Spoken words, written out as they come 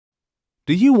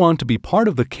Do you want to be part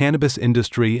of the cannabis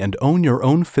industry and own your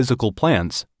own physical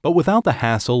plants, but without the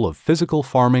hassle of physical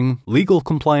farming, legal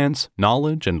compliance,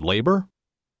 knowledge, and labor?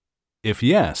 If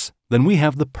yes, then we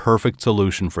have the perfect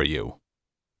solution for you.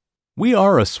 We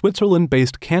are a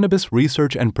Switzerland-based cannabis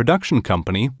research and production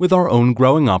company with our own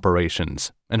growing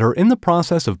operations and are in the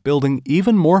process of building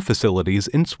even more facilities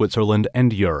in Switzerland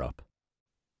and Europe.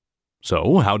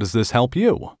 So, how does this help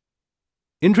you?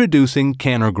 Introducing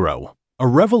CannerGrow, a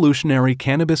revolutionary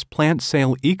cannabis plant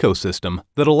sale ecosystem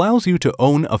that allows you to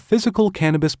own a physical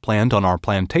cannabis plant on our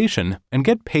plantation and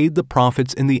get paid the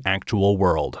profits in the actual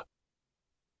world.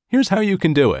 Here's how you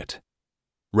can do it.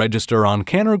 Register on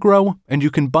CannerGrow and you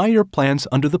can buy your plants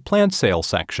under the plant sale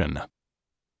section.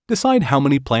 Decide how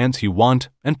many plants you want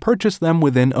and purchase them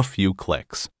within a few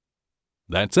clicks.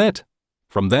 That's it.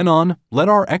 From then on, let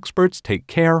our experts take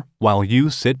care while you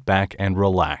sit back and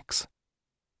relax.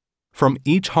 From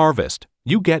each harvest,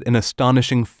 you get an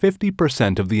astonishing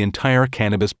 50% of the entire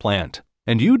cannabis plant,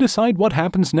 and you decide what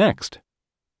happens next.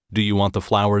 Do you want the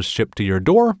flowers shipped to your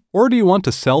door, or do you want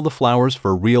to sell the flowers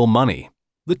for real money?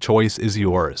 The choice is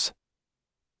yours.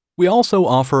 We also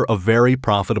offer a very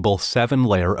profitable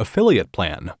 7-layer affiliate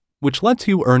plan, which lets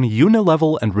you earn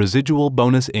unilevel and residual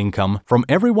bonus income from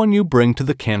everyone you bring to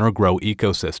the CannerGrow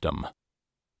ecosystem.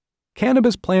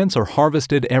 Cannabis plants are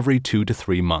harvested every 2 to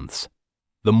 3 months.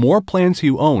 The more plants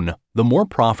you own, the more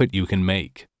profit you can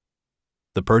make.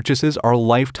 The purchases are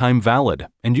lifetime valid,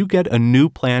 and you get a new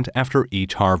plant after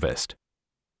each harvest.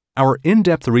 Our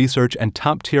in-depth research and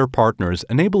top-tier partners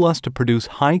enable us to produce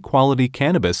high-quality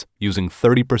cannabis using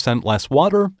 30% less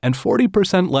water and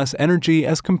 40% less energy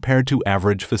as compared to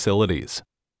average facilities.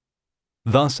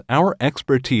 Thus, our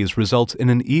expertise results in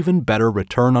an even better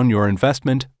return on your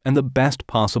investment and the best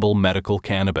possible medical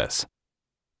cannabis.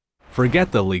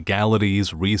 Forget the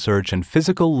legalities, research, and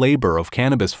physical labor of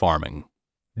cannabis farming.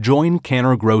 Join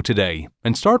CannerGrow today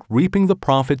and start reaping the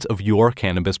profits of your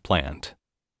cannabis plant.